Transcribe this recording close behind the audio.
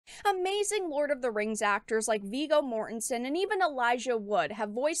amazing Lord of the Rings actors like Viggo Mortensen and even Elijah Wood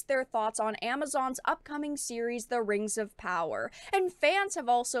have voiced their thoughts on Amazon's upcoming series, The Rings of Power, and fans have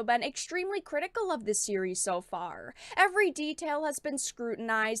also been extremely critical of this series so far. Every detail has been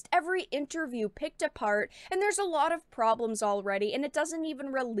scrutinized, every interview picked apart, and there's a lot of problems already, and it doesn't even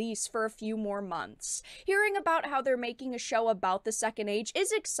release for a few more months. Hearing about how they're making a show about the Second Age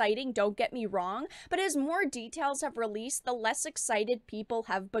is exciting, don't get me wrong, but as more details have released, the less excited people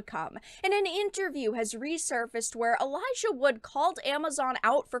have become. And an interview has resurfaced where Elijah Wood called Amazon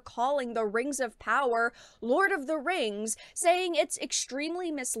out for calling the Rings of Power Lord of the Rings, saying it's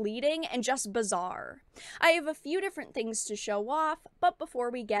extremely misleading and just bizarre. I have a few different things to show off, but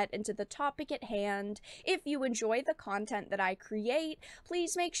before we get into the topic at hand, if you enjoy the content that I create,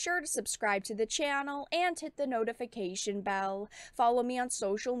 please make sure to subscribe to the channel and hit the notification bell. Follow me on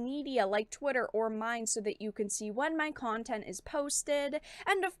social media like Twitter or mine so that you can see when my content is posted.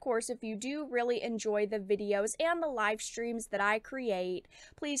 And of course, if you do really enjoy the videos and the live streams that I create,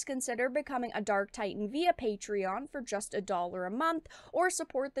 please consider becoming a Dark Titan via Patreon for just $1 a month, or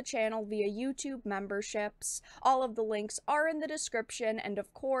support the channel via YouTube memberships. All of the links are in the description, and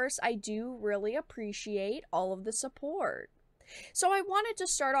of course, I do really appreciate all of the support. So I wanted to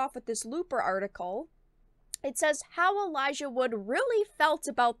start off with this Looper article. It says how Elijah Wood really felt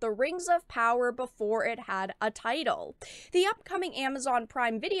about the Rings of Power before it had a title. The upcoming Amazon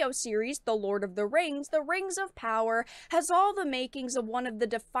Prime Video series, The Lord of the Rings of Power, has all the makings of one of the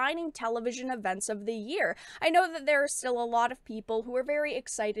defining television events of the year. I know that there are still a lot of people who are very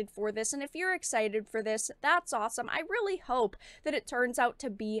excited for this, and if you're excited for this, that's awesome. I really hope that it turns out to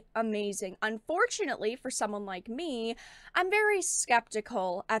be amazing. Unfortunately, for someone like me, I'm very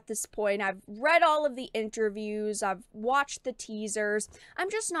skeptical at this point. I've read all of the interviews, I've watched the teasers, I'm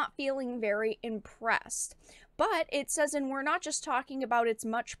just not feeling very impressed. But it says, and we're not just talking about its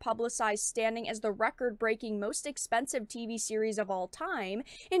much publicized standing as the record-breaking most expensive TV series of all time,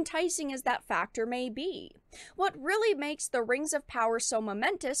 enticing as that factor may be. What really makes the Rings of Power so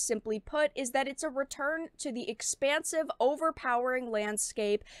momentous, simply put, is that it's a return to the expansive, overpowering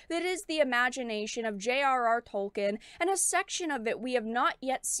landscape that is the imagination of J.R.R. Tolkien, and a section of it we have not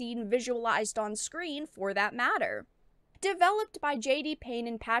yet seen visualized on screen for that matter. Developed by J.D. Payne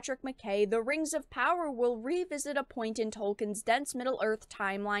and Patrick McKay, The Rings of Power will revisit a point in Tolkien's dense Middle-earth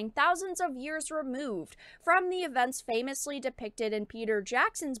timeline thousands of years removed from the events famously depicted in Peter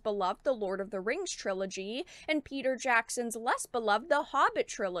Jackson's beloved The Lord of the Rings trilogy and Peter Jackson's less beloved The Hobbit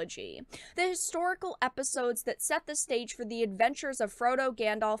trilogy. The historical episodes that set the stage for the adventures of Frodo,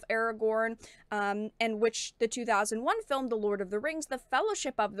 Gandalf, Aragorn, and which the 2001 film The Lord of the Rings, The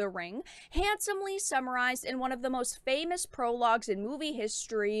Fellowship of the Ring, handsomely summarized in one of the most famous prologues in movie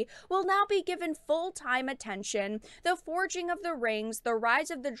history, will now be given full-time attention. The Forging of the Rings, the rise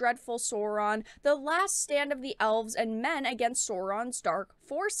of the dreadful Sauron, the last stand of the elves and men against Sauron's dark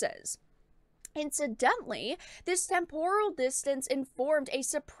forces. Incidentally, this temporal distance informed a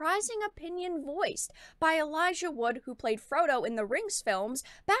surprising opinion voiced by Elijah Wood, who played Frodo in the Rings films,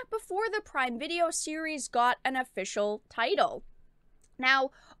 back before the Prime Video series got an official title.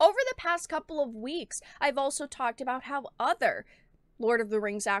 Now, over the past couple of weeks, I've also talked about how other Lord of the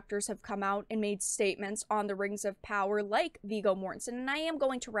Rings actors have come out and made statements on the Rings of Power, like Viggo Mortensen, and I am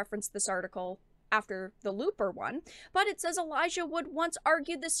going to reference this article after the Looper one, but it says Elijah Wood once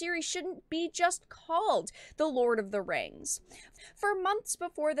argued the series shouldn't be just called The Lord of the Rings. For months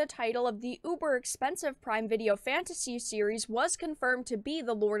before the title of the uber-expensive Prime Video fantasy series was confirmed to be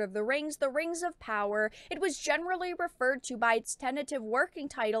The Lord of the Rings of Power, it was generally referred to by its tentative working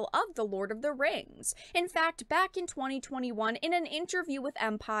title of The Lord of the Rings. In fact, back in 2021, in an interview with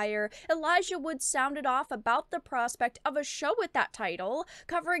Empire, Elijah Wood sounded off about the prospect of a show with that title,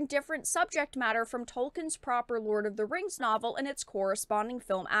 covering different subject matter from Tolkien's proper Lord of the Rings novel and its corresponding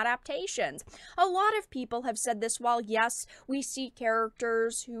film adaptations. A lot of people have said this. While yes, we see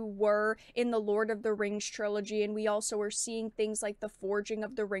characters who were in the Lord of the Rings trilogy, and we also are seeing things like the Forging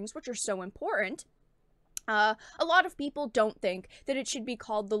of the Rings, which are so important, a lot of people don't think that it should be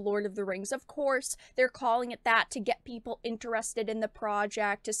called The Lord of the Rings. Of course, they're calling it that to get people interested in the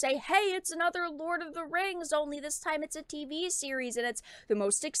project, to say, hey, it's another Lord of the Rings, only this time it's a TV series, and it's the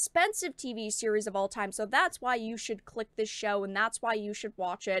most expensive TV series of all time, so that's why you should click this show, and that's why you should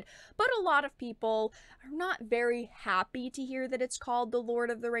watch it. But a lot of people are not very happy to hear that it's called The Lord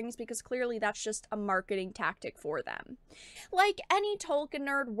of the Rings, because clearly that's just a marketing tactic for them. Like any Tolkien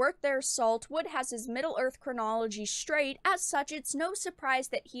nerd worth their salt, Wood has his Middle-earth chronology straight. As such, it's no surprise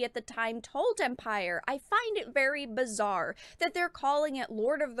that he at the time told Empire. I find it very bizarre that they're calling it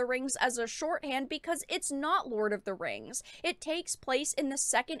Lord of the Rings as a shorthand, because it's not Lord of the Rings. It takes place in the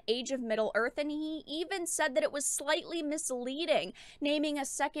Second Age of Middle-earth, and he even said that it was slightly misleading, naming a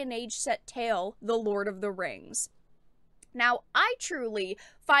Second Age set tale the Lord of the Rings. Now, I truly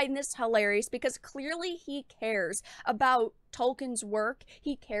find this hilarious because clearly he cares about Tolkien's work.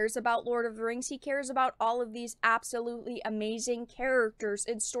 He cares about Lord of the Rings. He cares about all of these absolutely amazing characters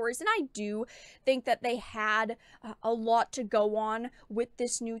and stories. And I do think that they had a lot to go on with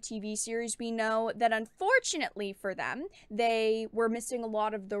this new TV series. We know that unfortunately for them, they were missing a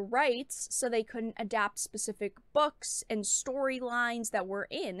lot of the rights, so they couldn't adapt specific books and storylines that were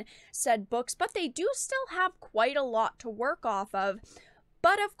in said books, but they do still have quite a lot to work off of.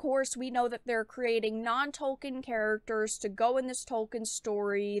 But of course, we know that they're creating non-Tolkien characters to go in this Tolkien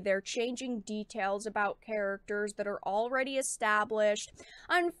story. They're changing details about characters that are already established.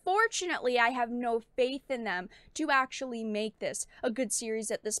 Unfortunately, I have no faith in them to actually make this a good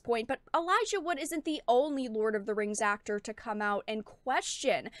series at this point. But Elijah Wood isn't the only Lord of the Rings actor to come out and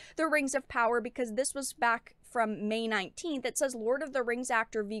question the Rings of Power, because this was back from May 19th, it says Lord of the Rings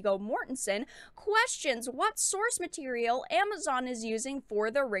actor Viggo Mortensen questions what source material Amazon is using for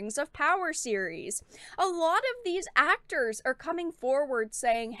the Rings of Power series. A lot of these actors are coming forward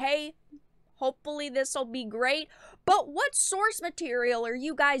saying, hey, hopefully this will be great, but what source material are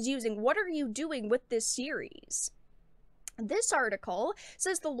you guys using? What are you doing with this series? This article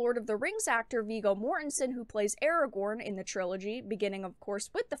says the Lord of the Rings actor Viggo Mortensen, who plays Aragorn in the trilogy, beginning of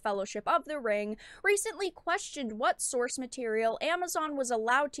course with the Fellowship of the Ring, recently questioned what source material Amazon was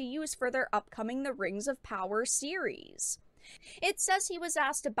allowed to use for their upcoming The Rings of Power series. It says he was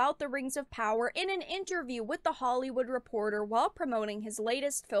asked about the Rings of Power in an interview with The Hollywood Reporter while promoting his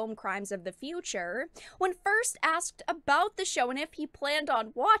latest film, Crimes of the Future. When first asked about the show and if he planned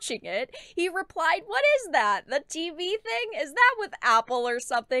on watching it, he replied, "What is that? The TV thing? Is that with Apple or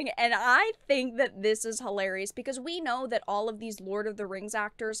something?" And I think that this is hilarious because we know that all of these Lord of the Rings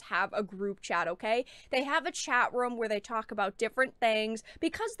actors have a group chat, okay? They have a chat room where they talk about different things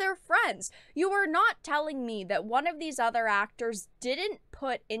because they're friends. You are not telling me that one of these other actors didn't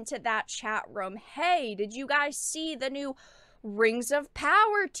put into that chat room, hey, did you guys see the new Rings of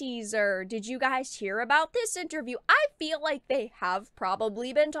Power teaser? Did you guys hear about this interview? I feel like they have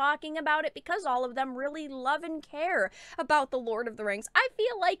probably been talking about it because all of them really love and care about the Lord of the Rings. I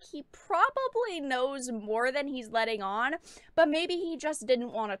feel like he probably knows more than he's letting on, but maybe he just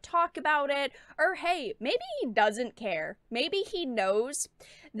didn't want to talk about it, or hey, maybe he doesn't care. Maybe he knows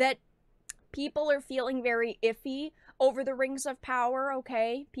that people are feeling very iffy over the Rings of Power,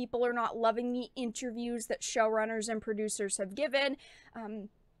 okay? People are not loving the interviews that showrunners and producers have given.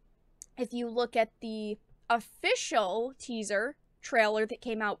 If you look at the official teaser trailer that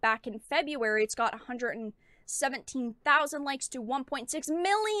came out back in February, it's got 117,000 likes to 1.6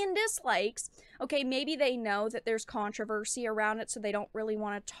 million dislikes. Okay, maybe they know that there's controversy around it, so they don't really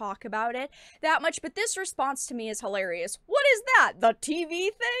want to talk about it that much, but this response to me is hilarious. What is that? The TV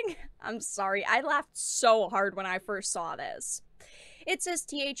thing? I'm sorry, I laughed so hard when I first saw this. It says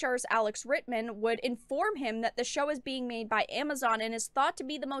THR's Alex Rittman would inform him that the show is being made by Amazon and is thought to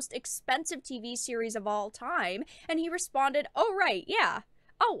be the most expensive TV series of all time, and he responded, "Oh right, yeah,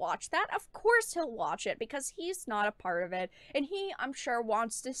 I'll watch that." Of course he'll watch it because he's not a part of it. And he, I'm sure,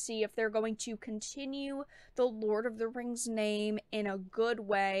 wants to see if they're going to continue the Lord of the Rings name in a good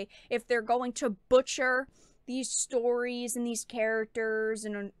way. If they're going to butcher these stories and these characters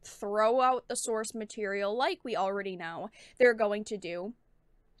and throw out the source material like we already know they're going to do.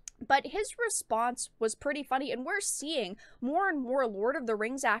 But his response was pretty funny, and we're seeing more and more Lord of the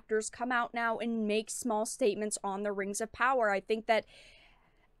Rings actors come out now and make small statements on the Rings of Power. I think that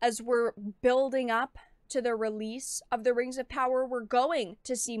as we're building up to the release of the Rings of Power, we're going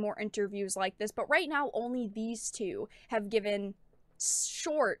to see more interviews like this. But right now, only these two have given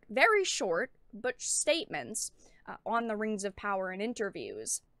short, very short, but statements on the Rings of Power in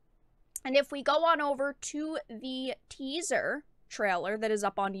interviews. And if we go on over to the teaser trailer that is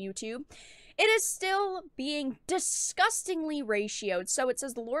up on YouTube, it is still being disgustingly ratioed. So it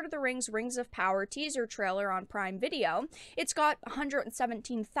says the Lord of the Rings Rings of Power teaser trailer on Prime Video. It's got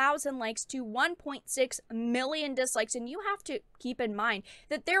 117,000 likes to 1.6 million dislikes. And you have to keep in mind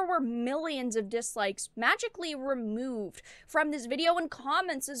that there were millions of dislikes magically removed from this video, and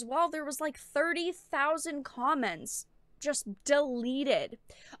comments as well. There was like 30,000 comments just deleted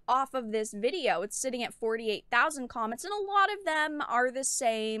off of this video. It's sitting at 48,000 comments, and a lot of them are the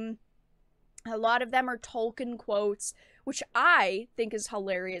same. A lot of them are Tolkien quotes, which I think is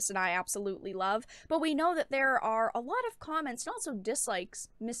hilarious and I absolutely love. But we know that there are a lot of comments and also dislikes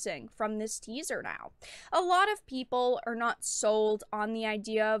missing from this teaser now. A lot of people are not sold on the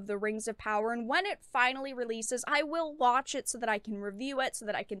idea of the Rings of Power, and when it finally releases, I will watch it so that I can review it, so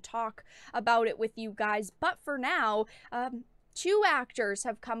that I can talk about it with you guys. But for now, two actors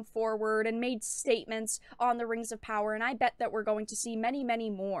have come forward and made statements on the Rings of Power, and I bet that we're going to see many, many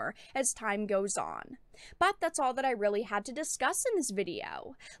more as time goes on. But that's all that I really had to discuss in this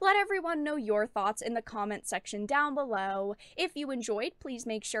video. Let everyone know your thoughts in the comment section down below. If you enjoyed, please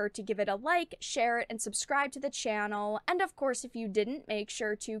make sure to give it a like, share it, and subscribe to the channel. And of course, if you didn't, make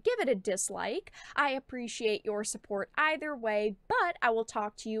sure to give it a dislike. I appreciate your support either way, but I will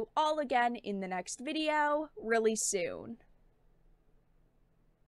talk to you all again in the next video really soon.